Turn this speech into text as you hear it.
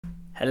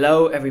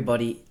Hello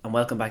everybody and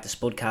welcome back to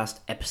Spudcast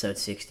episode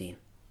 16.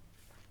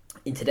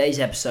 In today's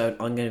episode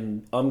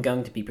I'm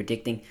going to be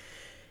predicting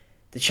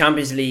the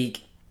Champions League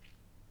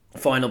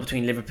final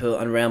between Liverpool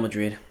and Real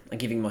Madrid and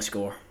giving my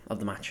score of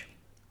the match.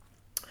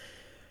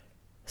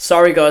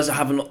 Sorry guys, I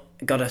haven't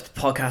got a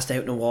podcast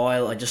out in a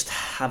while. I just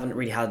haven't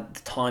really had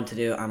the time to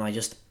do it, and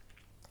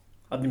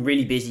I've been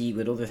really busy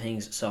with other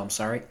things, so I'm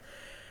sorry.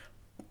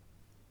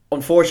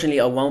 Unfortunately,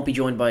 I won't be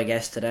joined by a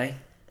guest today.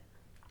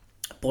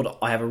 But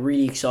I have a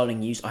really exciting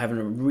news. I have a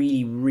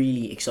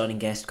really exciting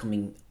guest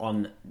coming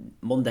on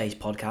Monday's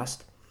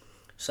podcast.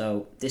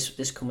 So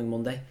this coming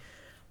Monday,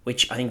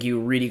 which I think you're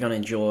really going to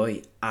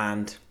enjoy,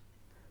 and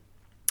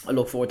I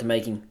look forward to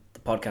making the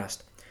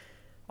podcast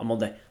on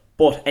Monday.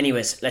 But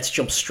anyways, let's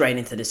jump straight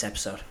into this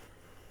episode.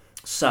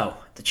 So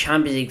the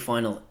Champions League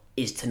final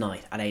is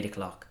tonight at 8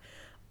 o'clock.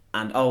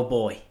 And oh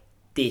boy,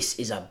 this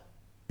is a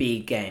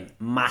big game.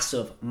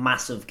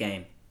 Massive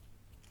game.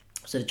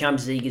 So the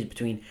Champions League is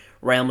between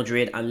Real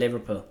Madrid and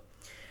Liverpool.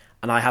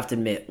 And I have to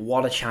admit,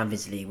 what a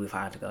Champions League we've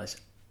had, guys.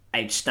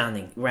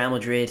 Outstanding. Real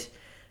Madrid,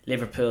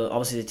 Liverpool,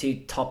 obviously the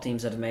two top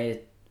teams that have made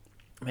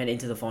it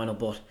into the final.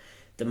 But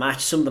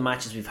some of the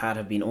matches we've had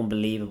have been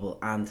unbelievable.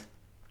 And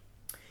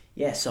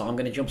yeah, so I'm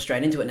going to jump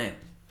straight into it now.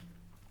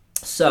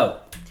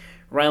 So,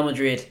 Real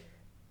Madrid,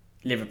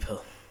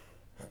 Liverpool.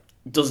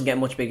 It doesn't get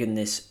much bigger than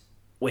this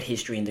with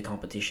history in the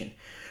competition.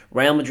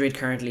 Real Madrid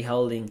currently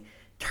holding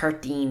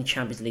 13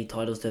 Champions League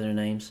titles to their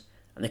names,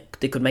 and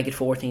they could make it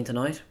 14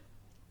 tonight.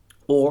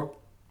 Or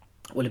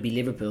will it be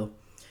Liverpool,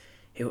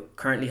 who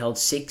currently hold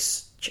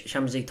 6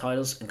 Champions League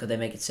titles, and could they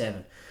make it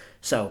 7?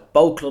 So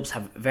both clubs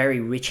have very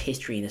rich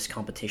history in this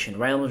competition.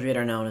 Real Madrid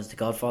are known as the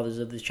godfathers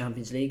of the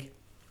Champions League,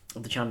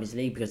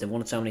 because they've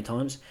won it so many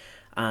times,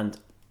 and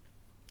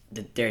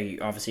they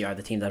obviously are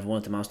the team that have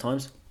won it the most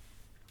times.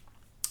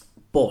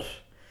 But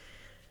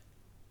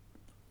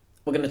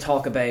we're going to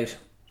talk about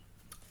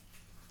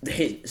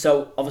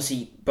so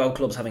obviously both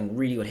clubs having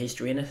really good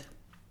history in it,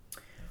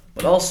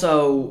 but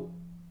also,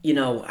 you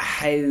know,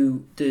 how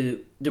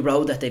the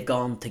road that they've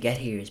gone to get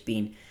here has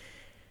been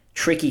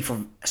tricky,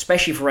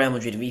 especially for Real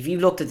Madrid. If you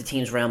looked at the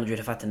teams Real Madrid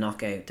have had to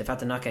knock out, they've had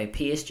to knock out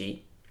PSG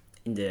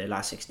in the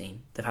last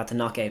 16, they've had to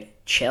knock out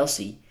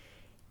Chelsea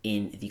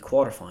in the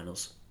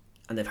quarterfinals,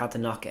 and they've had to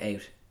knock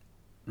out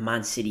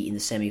Man City in the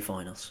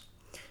semi-finals.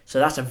 So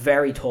that's a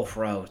very tough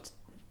road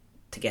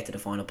to get to the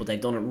final, but they've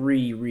done it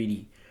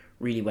really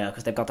well,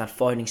 because they've got that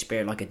fighting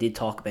spirit, like I did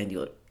talk about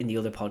in the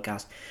other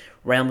podcast.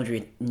 Real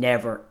Madrid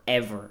never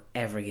ever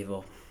give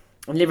up.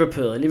 And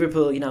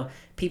Liverpool, you know,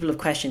 people have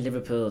questioned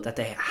Liverpool that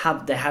they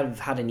have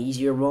had an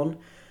easier run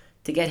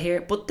to get here,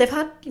 but they've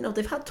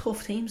had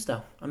tough teams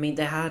though. I mean,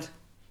 they've had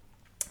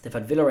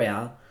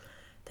Villarreal,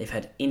 they've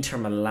had Inter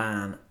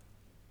Milan,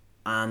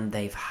 and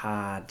they've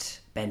had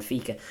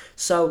Benfica.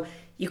 So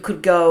you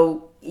could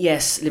go,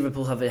 yes,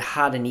 Liverpool have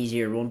had an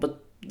easier run,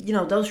 but you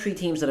know, those 3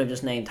 teams that I've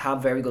just named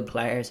have very good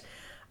players,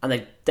 and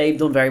they've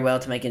done very well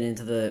to make it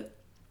into the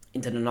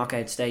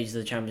knockout stages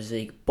of the Champions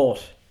League.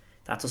 But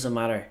that doesn't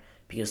matter,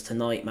 because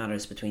tonight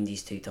matters between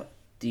these two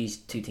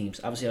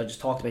teams. Obviously, I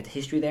just talked about the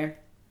history there.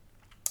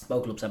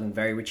 Both clubs having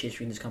very rich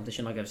history in this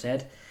competition, like I've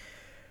said.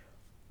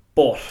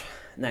 But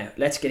now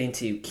let's get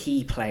into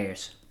key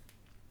players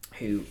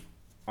who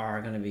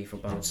are going to be for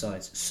both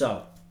sides.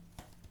 So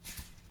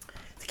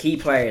the key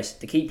players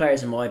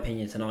in my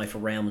opinion tonight for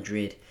Real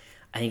Madrid.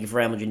 I think if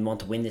Real Madrid want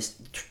to win this,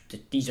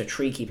 these are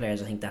 3 key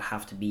players I think that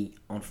have to be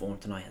on form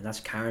tonight, and that's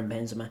Karim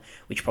Benzema,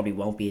 which probably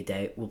won't be a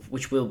doubt,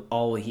 which will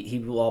he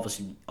will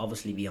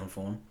obviously be on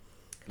form,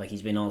 like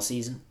he's been all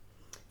season.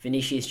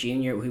 Vinicius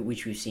Junior,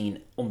 which we've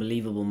seen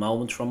unbelievable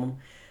moments from him,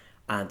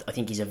 and I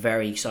think he's a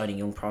very exciting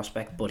young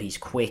prospect, but he's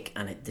quick,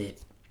 and the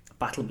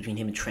battle between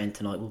him and Trent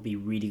tonight will be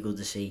really good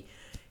to see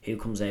who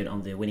comes out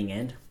on the winning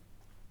end.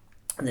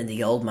 And then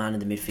the old man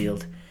in the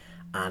midfield,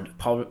 and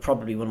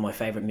probably one of my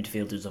favourite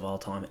midfielders of all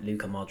time,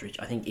 Luka Modric.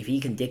 I think if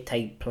he can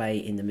dictate play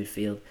in the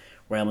midfield,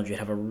 Real Madrid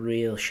have a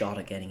real shot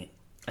at getting it.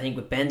 I think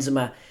with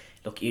Benzema,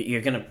 look,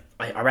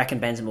 I reckon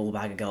Benzema will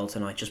bag a goal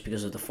tonight just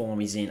because of the form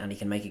he's in, and he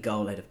can make a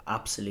goal out of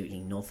absolutely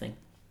nothing.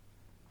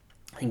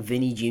 I think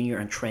Vinny Jr.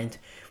 and Trent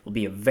will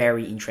be a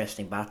very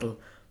interesting battle.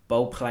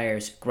 Both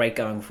players great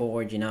going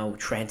forward. You know,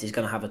 Trent is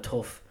going to have a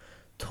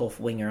tough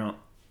winger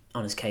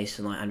on his case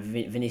tonight, and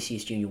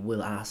Vinicius Jr.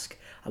 will ask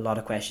a lot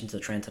of questions of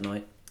Trent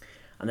tonight.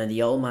 And then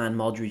the old man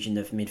Modric in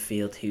the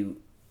midfield, who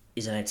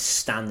is an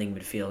outstanding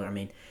midfielder. I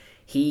mean,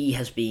 he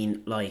has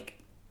been like,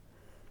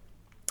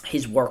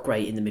 his work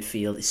rate in the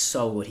midfield is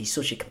so good. He's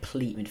such a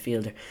complete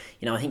midfielder.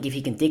 You know, I think if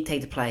he can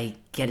dictate the play,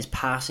 get his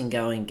passing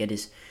going, get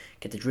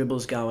the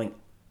dribbles going,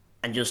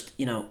 and just,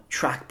 you know,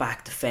 track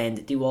back,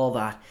 defend, do all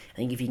that. I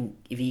think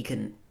if he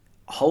can,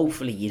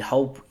 hopefully, you'd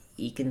hope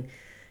he can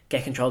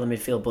get control of the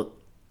midfield. But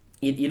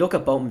you look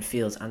at both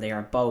midfields, and they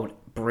are both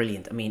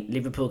brilliant. I mean,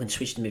 Liverpool can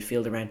switch the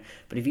midfield around,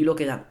 but if you look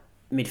at that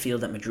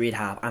midfield that Madrid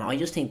have, and I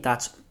just think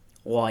that's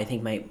why I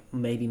think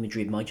maybe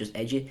Madrid might just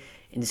edge it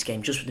in this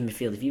game, just with the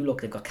midfield. If you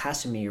look, they've got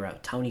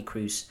Casemiro, Toni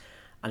Kroos,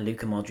 and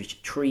Luka Modric,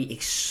 3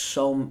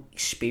 so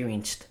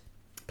experienced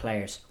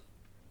players.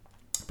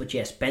 But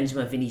yes,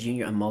 Benzema, Vinny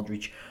Jr. and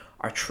Modric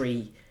are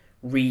three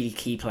really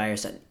key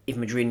players that if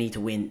Madrid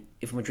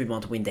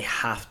want to win, they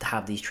have to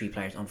have these three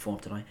players on form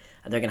tonight,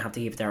 and they're going to have to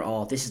give their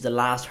all. This is the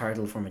last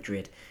hurdle for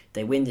Madrid. If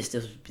they win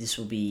this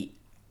will be.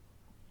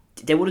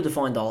 They would have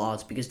defined all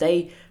odds because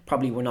they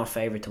probably were not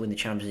favoured to win the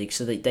Champions League,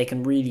 so they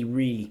can really,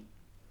 really,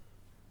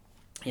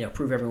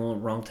 prove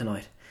everyone wrong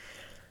tonight.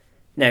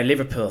 Now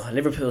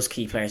Liverpool's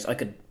key players. I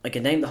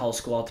could name the whole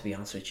squad, to be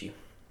honest with you,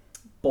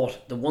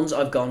 but the ones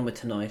I've gone with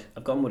tonight,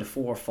 I've gone with a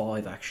 4 or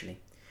 5 actually,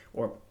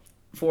 or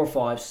 4 or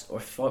 5s or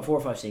 4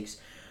 or 5 6.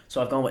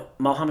 So I've gone with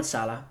Mohamed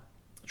Salah,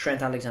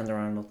 Trent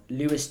Alexander-Arnold,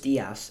 Luis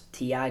Diaz,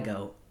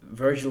 Thiago,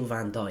 Virgil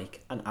van Dijk,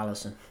 and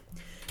Alisson.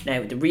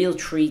 Now the real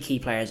 3 key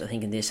players I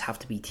think in this have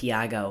to be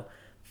Thiago,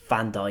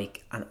 Van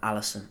Dijk, and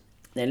Alisson.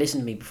 Now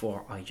listen to me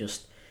before I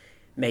just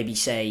maybe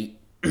say.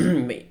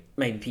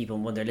 Maybe people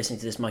when they're listening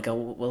to this might go,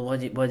 well, why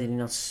did he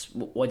not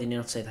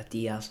say that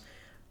Diaz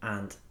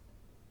and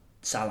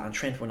Salah and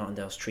Trent were not in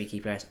those 3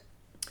 key players?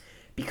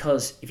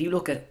 Because if you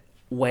look at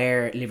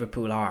where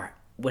Liverpool are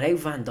without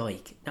Van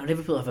Dijk, now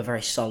Liverpool have a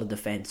very solid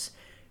defence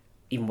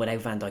even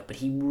without Van Dijk, but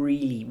he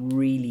really,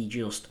 really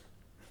just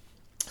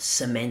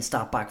cements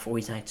that back four.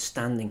 He's an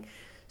outstanding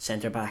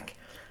centre back,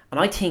 and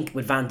I think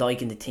with Van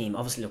Dijk in the team,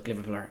 obviously look,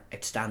 Liverpool are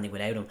outstanding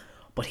without him,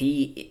 but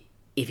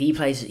if he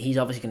plays, he's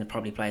obviously going to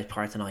probably play his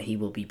part tonight. He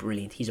will be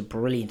brilliant. He's a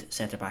brilliant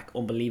centre back,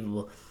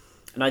 unbelievable,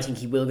 and I think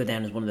he will go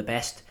down as one of the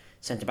best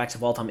centre backs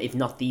of all time, if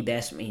not the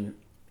best.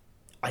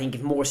 I think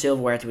if more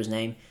silverware to his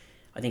name.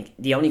 I think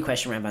the only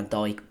question around Van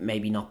Dijk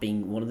maybe not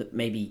being one of the,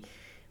 maybe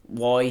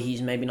why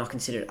he's maybe not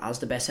considered as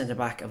the best centre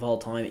back of all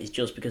time is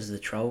just because of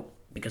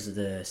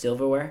the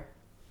silverware.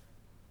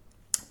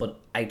 But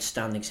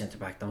outstanding centre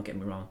back, don't get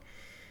me wrong.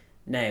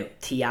 Now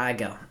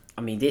Thiago,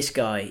 this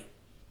guy.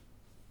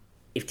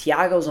 If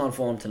Thiago's on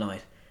form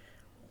tonight,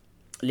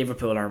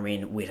 Liverpool are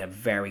in with a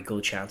very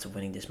good chance of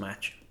winning this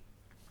match.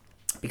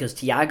 Because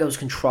Thiago's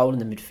controlling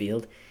the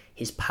midfield,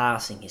 his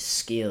passing, his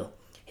skill,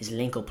 his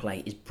link-up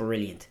play is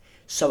brilliant.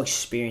 So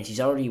experienced. He's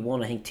already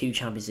won, I think, 2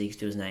 Champions Leagues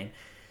to his name.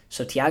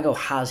 So Thiago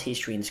has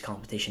history in this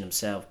competition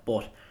himself.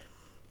 But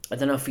I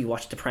don't know if you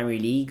watched the Premier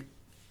League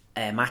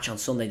match on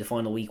Sunday, the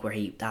final week, where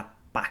that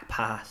back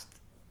pass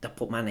that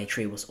put Mane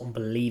through was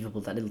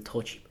unbelievable. That little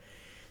touch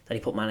that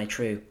he put Mane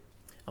through.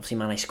 Obviously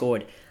Mane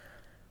scored.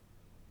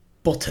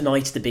 But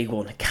tonight's the big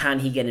one. Can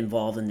he get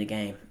involved in the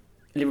game?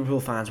 Liverpool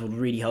fans would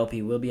really hope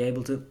he will be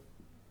able to.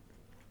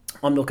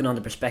 I'm looking on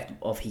the perspective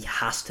of he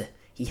has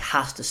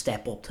to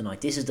step up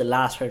tonight. This is the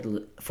last hurdle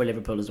for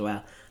Liverpool as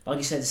well. Like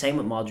you said, the same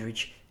with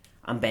Modric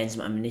and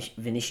Benzema and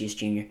Vinicius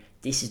Jr.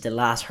 This is the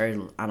last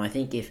hurdle, and I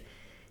think if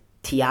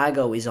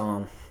Thiago is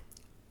on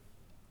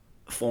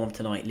form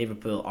tonight,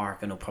 Liverpool are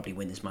going to probably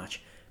win this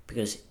match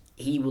because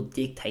he will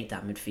dictate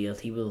that midfield.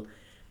 He will,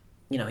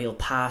 he'll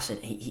pass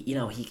it.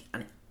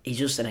 He's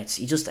just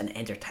an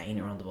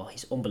entertainer on the ball.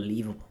 He's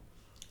unbelievable.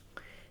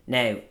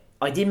 Now,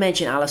 I did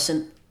mention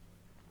Alisson,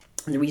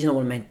 and the reason I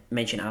want to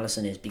mention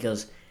Alisson is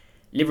because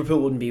Liverpool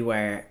wouldn't be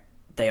where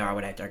they are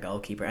without their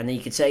goalkeeper. And then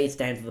you could say it's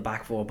down to the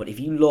back four, but if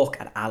you look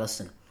at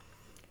Alisson,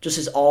 just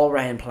his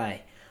all-round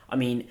play,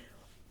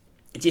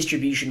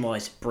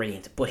 distribution-wise,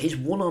 brilliant. But his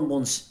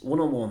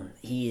one-on-one,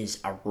 he is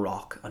a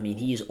rock.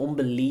 He is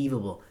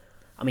unbelievable.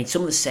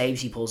 Some of the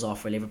saves he pulls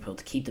off for Liverpool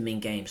to keep them in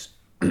games.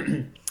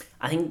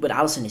 I think with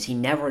Alisson is he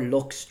never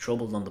looks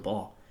troubled on the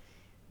ball.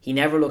 He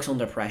never looks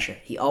under pressure.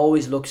 He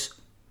always looks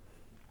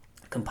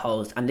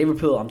composed. And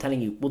Liverpool, I'm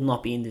telling you, would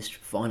not be in this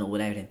final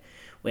without him.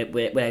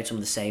 Without some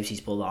of the saves he's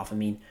pulled off.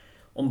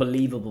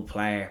 Unbelievable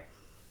player.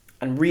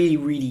 And really,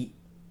 really,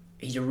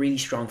 he's a really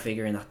strong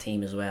figure in that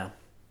team as well.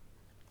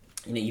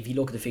 If you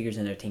look at the figures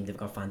in their team, they've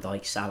got Van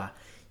Dijk, Salah.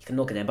 You can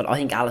look at them. But I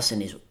think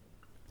Alisson is...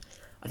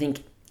 I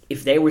think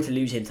if they were to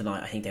lose him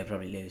tonight, I think they'd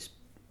probably lose.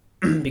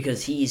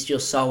 Because he's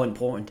just so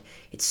important.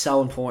 It's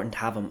so important to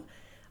have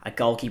a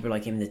goalkeeper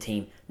like him in the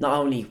team. Not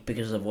only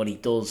because of what he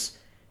does,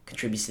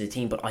 contributes to the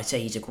team, but I'd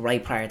say he's a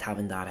great player to have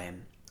in that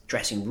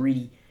dressing,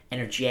 really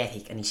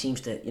energetic, and he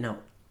seems to,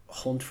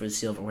 hunt for the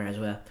silverware as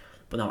well.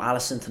 But no,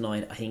 Alisson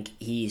tonight, I think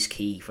he is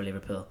key for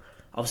Liverpool.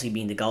 Obviously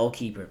being the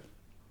goalkeeper,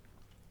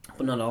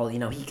 but not all.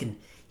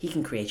 He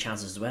can create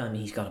chances as well.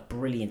 He's got a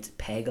brilliant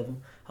peg of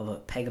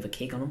a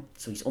kick on him,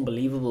 so he's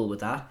unbelievable with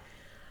that.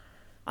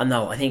 And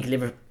no, I think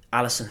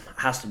Alisson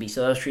has to be.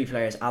 So those 3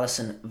 players,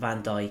 Alisson,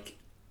 Van Dijk,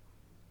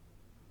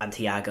 and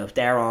Thiago. If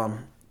they're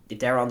on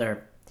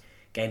their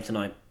game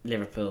tonight,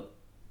 Liverpool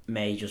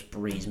may just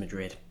breeze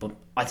Madrid. But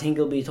I think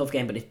it'll be a tough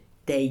game. But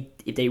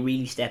if they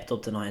really stepped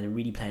up tonight and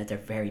really played at their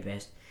very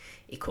best,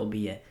 it could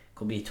be a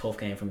tough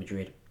game for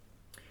Madrid.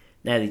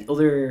 Now the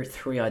other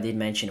 3 I did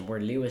mention were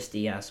Luis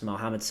Diaz,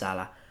 Mohamed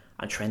Salah,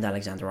 and Trent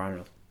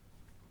Alexander-Arnold.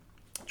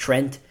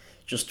 Trent,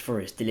 just for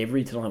his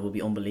delivery tonight, will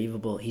be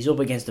unbelievable. He's up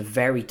against a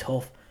very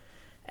tough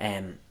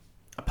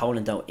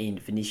opponent though in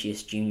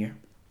Vinicius Jr.,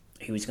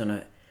 who is going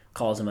to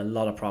cause him a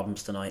lot of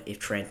problems tonight if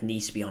Trent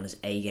needs to be on his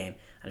A game.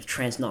 And if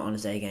Trent's not on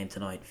his A game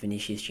tonight,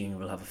 Vinicius Jr.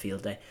 will have a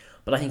field day.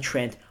 But I think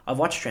I've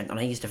watched Trent, and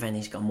I think his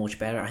defending's got much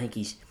better. I think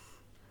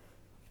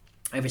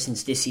ever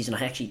since this season.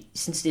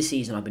 Since this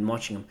season I've been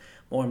watching him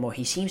more and more.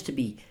 He seems to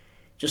be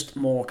just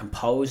more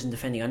composed in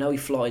defending. I know he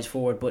flies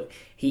forward, but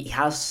he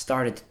has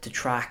started to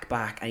track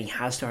back, and he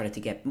has started to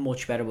get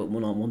much better with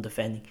one-on-one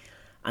defending.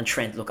 And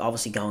Trent, look,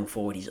 obviously going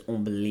forward, he's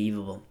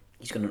unbelievable.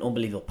 He's got an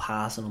unbelievable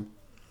pass on him.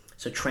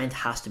 So Trent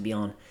has to be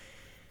on.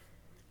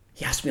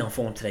 He has to be on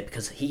form today,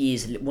 because he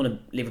is one of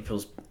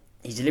Liverpool's.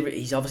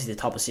 He's obviously the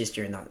top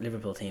assister in that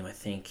Liverpool team, I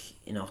think,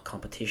 in all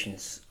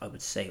competitions, I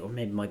would say, or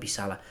maybe it might be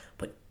Salah.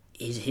 But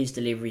his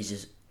deliveries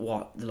is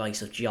what the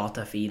likes of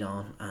Jota feed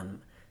on,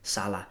 and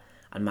Salah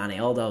and Mane,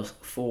 all those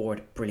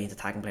forward brilliant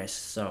attacking players.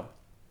 So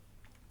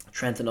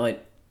Trent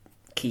tonight,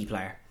 key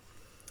player.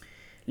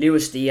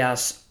 Luis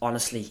Diaz,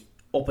 honestly,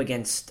 up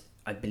against,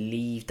 I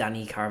believe,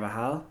 Danny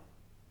Carvajal.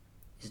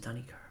 Is it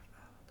Danny Carvajal?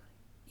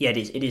 Yeah, it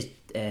is. It is.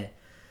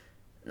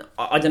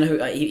 I don't know who.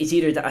 It's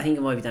either. I think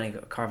it might be Danny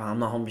Carvajal. I'm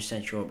not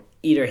 100% sure.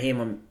 Either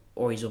him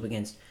or he's up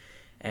against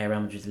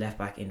Real Madrid's left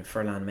back in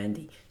Ferland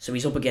Mendy. So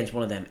he's up against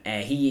one of them.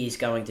 He is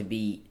going to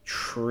be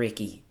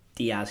tricky.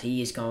 Diaz.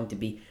 He is going to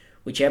be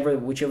whichever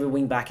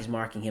wing back is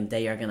marking him.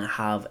 They are going to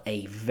have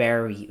a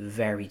very,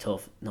 very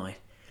tough night.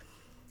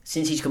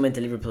 Since he's come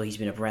into Liverpool, he's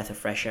been a breath of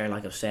fresh air.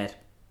 Like I've said,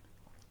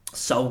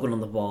 so good on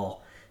the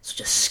ball.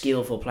 Such a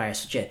skillful player.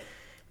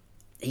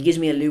 He gives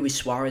me a Luis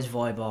Suarez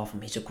vibe off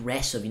him. He's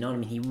aggressive, you know what I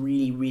mean? He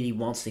really, really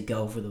wants to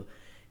go for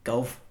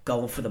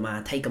the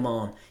man, take him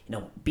on,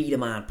 beat a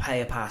man,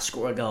 play a pass,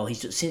 score a goal.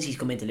 Since he's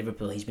come into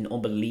Liverpool, he's been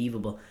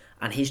unbelievable,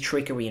 and his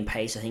trickery and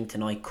pace, I think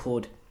tonight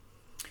could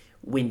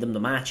win them the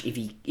match if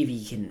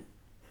he can,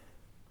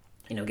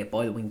 get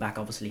by the wing back,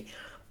 obviously.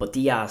 But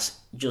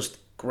Diaz, just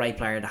great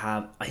player to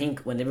have. I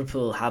think when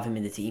Liverpool have him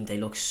in the team, they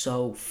look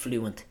so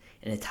fluent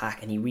in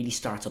attack, and he really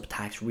starts up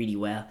attacks really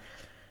well.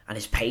 And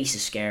his pace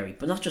is scary,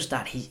 but not just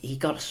that. He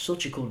got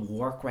such a good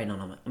work rate on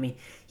him. I mean,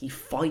 he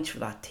fights for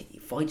that. He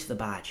fights for the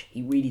badge.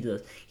 He really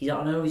does.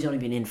 I know he's only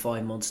been in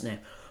 5 months now,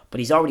 but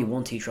he's already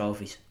won 2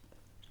 trophies,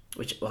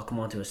 which I'll come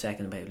on to a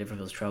second about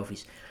Liverpool's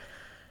trophies.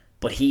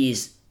 But he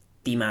is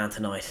the man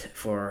tonight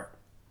for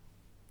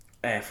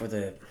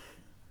the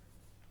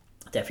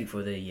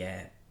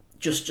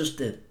just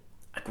the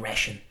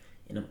aggression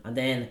in him. And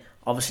then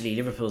obviously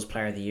Liverpool's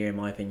player of the year, in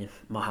my opinion,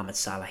 Mohamed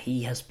Salah.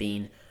 He has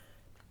been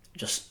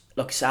just.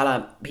 Look,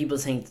 Salah, people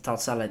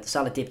thought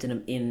Salah dipped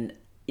in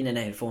and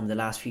out of form the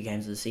last few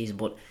games of the season,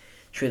 but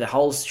through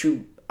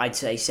I'd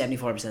say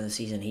 74% of the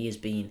season,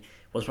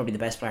 was probably the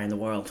best player in the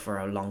world for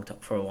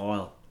a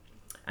while,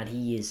 and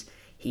he is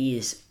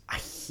a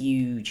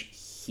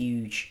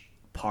huge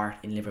part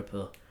in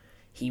Liverpool.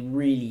 He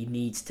really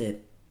needs to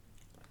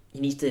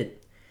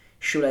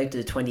shut out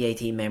the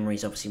 2018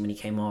 memories, obviously, when he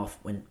came off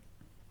when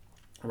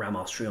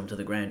Ramos threw him to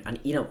the ground, and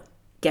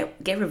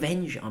get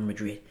revenge on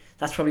Madrid.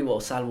 That's probably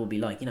what Salah will be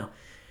like,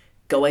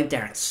 go out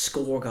there and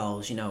score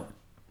goals,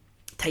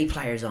 take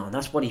players on.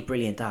 That's what he's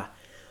brilliant at.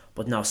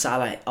 But no,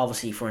 Salah,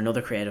 obviously, for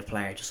another creative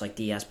player, just like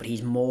Diaz, but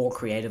he's more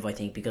creative, I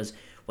think, because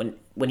when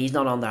he's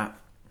not on that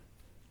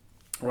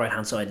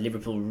right-hand side,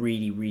 Liverpool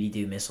really, really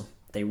do miss him.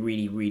 They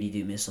really, really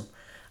do miss him.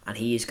 And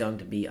he is going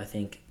to be, I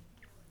think,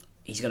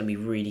 he's going to be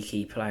really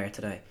key player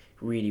today.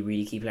 Really,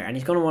 really key player. And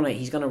he's going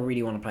to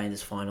really want to play in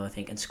this final, I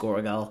think, and score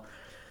a goal.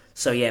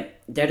 So yeah,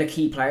 they're the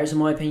key players in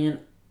my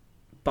opinion.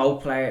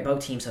 Both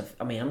teams have.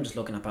 I mean, I'm just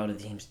looking at both of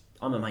the teams.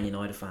 I'm a Man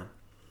United fan,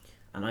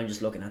 and I'm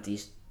just looking at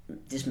this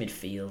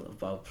midfield of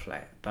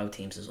both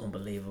teams is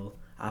unbelievable,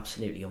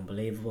 absolutely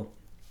unbelievable.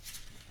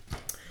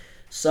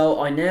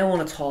 So I now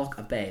want to talk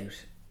about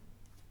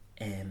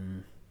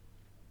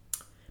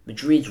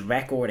Madrid's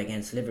record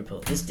against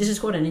Liverpool. This is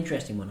quite an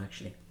interesting one,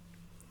 actually.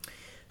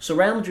 So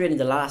Real Madrid, in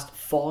the last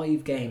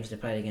 5 games they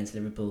played against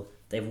Liverpool,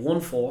 they've won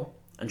 4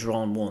 and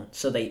drawn 1.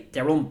 So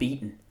they're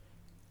unbeaten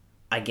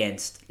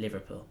against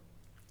Liverpool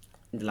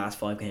in the last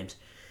 5 games.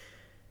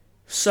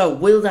 So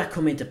will that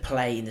come into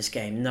play in this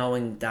game,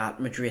 knowing that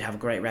Madrid have a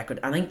great record?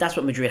 I think that's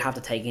what Madrid have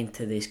to take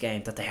into this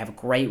game, that they have a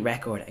great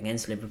record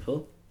against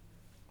Liverpool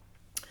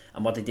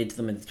and what they did to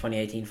them in the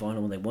 2018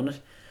 final when they won it.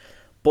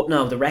 But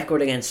no, the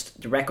record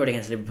against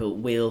Liverpool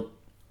will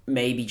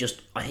maybe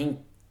just, I think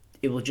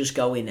it will just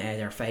go in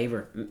their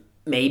favour.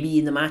 Maybe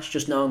in the match,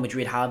 just knowing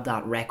Madrid have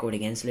that record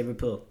against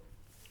Liverpool.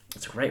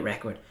 It's a great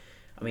record.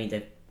 I mean,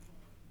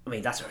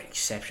 that's an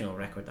exceptional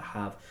record to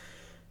have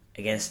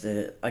against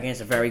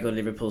a very good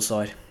Liverpool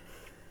side.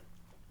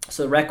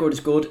 So the record is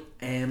good.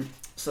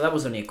 So that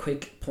was only a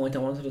quick point I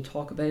wanted to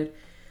talk about.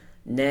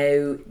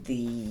 Now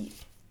the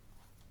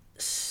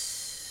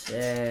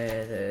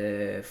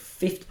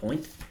 5th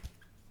point.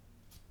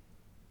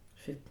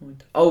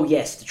 Oh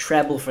yes, the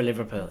treble for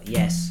Liverpool.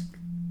 Yes,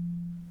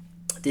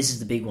 this is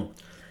the big one.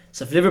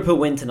 So if Liverpool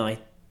win tonight,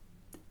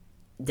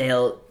 they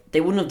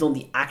wouldn't have done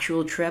the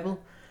actual treble,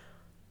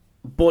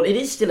 but it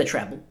is still a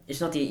treble. It's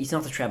not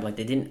the treble. Like,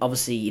 they didn't,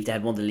 obviously, if they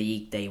had won the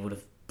league, they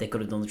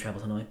could have done the treble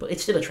tonight. But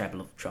it's still a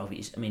treble of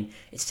trophies. I mean,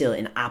 it's still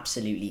an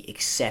absolutely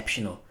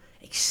exceptional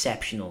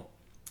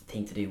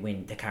thing to do.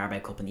 Win the Carabao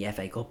Cup and the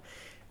FA Cup,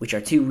 which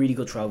are 2 really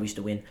good trophies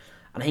to win.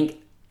 And I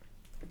think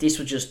this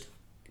would just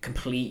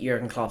complete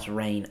Jurgen Klopp's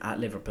reign at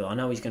Liverpool. I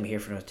know he's going to be here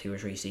for another 2 or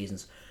 3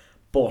 seasons,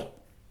 but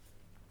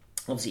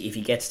obviously if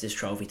he gets this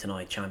trophy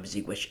tonight, Champions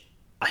League, which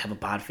I have a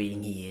bad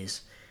feeling he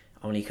is,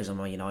 only because I'm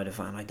a United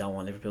fan, I don't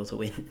want Liverpool to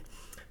win.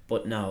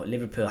 But no,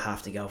 Liverpool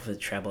have to go for the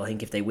treble. I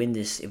think if they win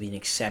this, it'll be an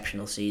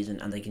exceptional season,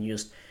 and they can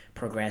just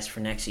progress for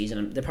next season.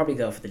 And they'll probably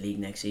go for the league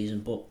next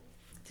season, but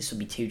this will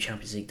be 2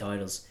 Champions League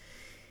titles.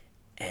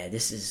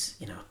 This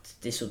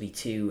will be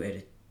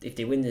 2. If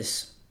they win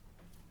this,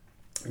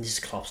 and this is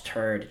Klopp's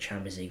 3rd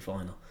Champions League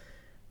final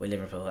with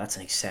Liverpool, that's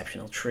an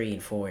exceptional. 3 in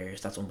 4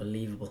 years, that's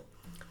unbelievable.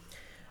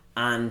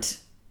 And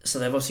so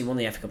they've obviously won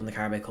the FA Cup and the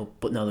Carabao Cup,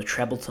 but no, the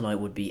treble tonight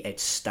would be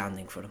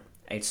outstanding for them.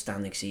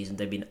 Outstanding season.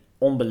 They've been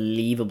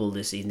unbelievable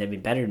this season. They've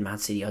been better than Man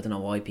City. I don't know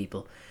why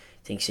people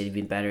think City have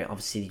been better.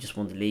 Obviously, City just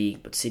won the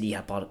league, but City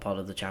have part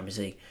of the Champions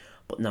League.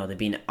 But no,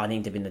 I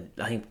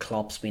think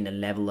Klopp's been a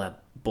level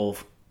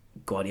above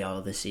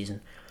Guardiola this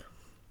season.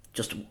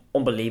 Just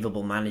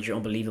unbelievable manager,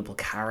 unbelievable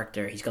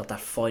character. He's got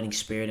that fighting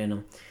spirit in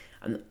him,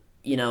 and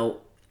the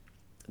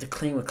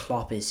thing with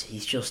Klopp is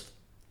he's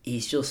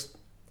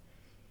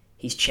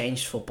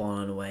changed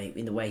football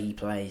in the way he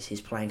plays.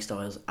 His playing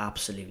style is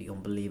absolutely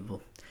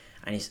unbelievable,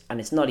 and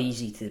it's not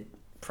easy to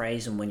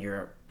praise him when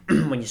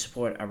you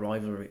support a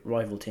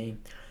rival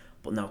team.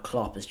 But now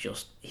Klopp he's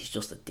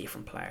just a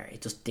different player. He's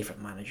just a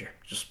different manager,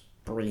 just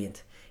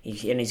brilliant.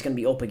 He's going to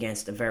be up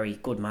against a very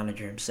good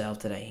manager himself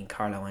today in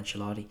Carlo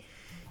Ancelotti.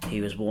 He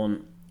has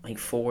won, I think,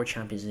 4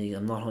 Champions League.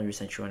 I'm not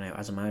 100% sure now.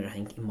 As a manager, I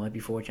think he might be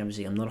 4 Champions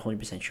League. I'm not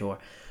 100% sure.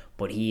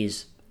 But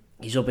he's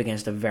up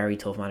against a very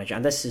tough manager.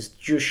 And this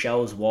just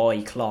shows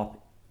why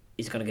Klopp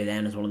is going to go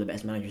down as one of the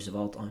best managers of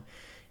all time.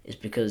 Is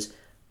because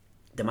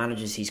the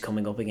managers he's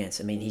coming up against.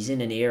 I mean, he's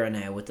in an era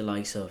now with the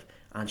likes of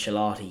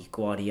Ancelotti,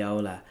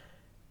 Guardiola,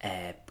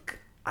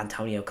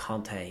 Antonio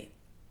Conte,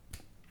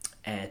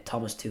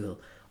 Thomas Tuchel.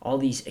 All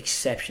these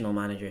exceptional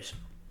managers.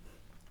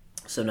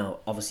 So no,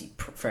 obviously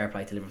fair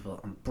play to Liverpool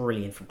and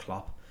brilliant from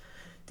Klopp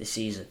this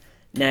season.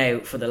 Now,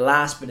 for the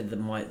last bit of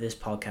this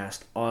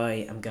podcast,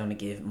 I am going to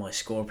give my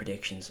score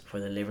predictions for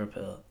the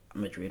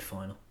Liverpool-Madrid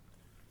final.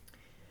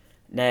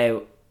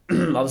 Now,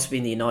 obviously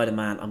being the United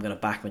man, I'm going to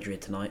back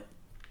Madrid tonight.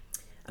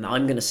 And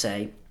I'm going to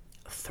say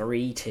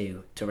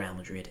 3-2 to Real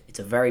Madrid. It's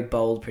a very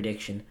bold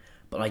prediction,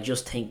 but I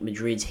just think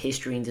Madrid's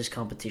history in this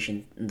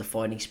competition and the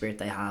fighting spirit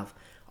they have,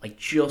 I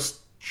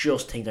just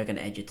think they're going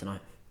to edge it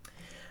tonight.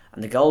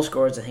 And the goal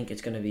scorers, I think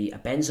it's going to be a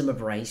Benzema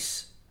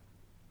brace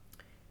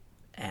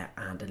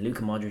and a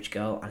Luka Modric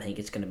goal. And I think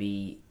it's going to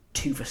be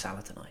 2 for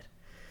Salah tonight.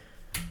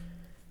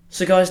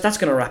 So guys, that's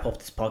going to wrap up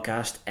this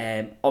podcast.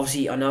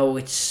 Obviously, I know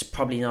it's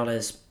probably not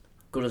as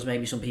good as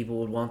maybe some people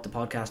would want the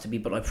podcast to be,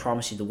 but I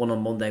promise you the one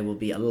on Monday will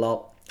be a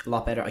lot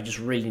better. I just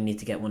really need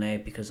to get one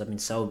out because I've been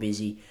so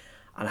busy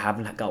and I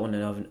haven't got one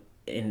out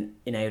in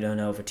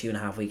over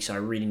 2.5 weeks, so I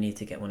really need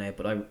to get one out.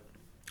 But I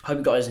hope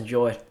you guys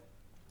enjoy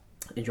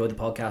the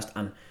podcast,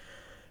 and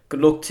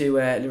good luck to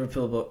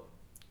Liverpool, but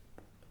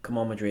come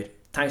on Madrid.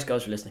 Thanks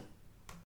guys for listening.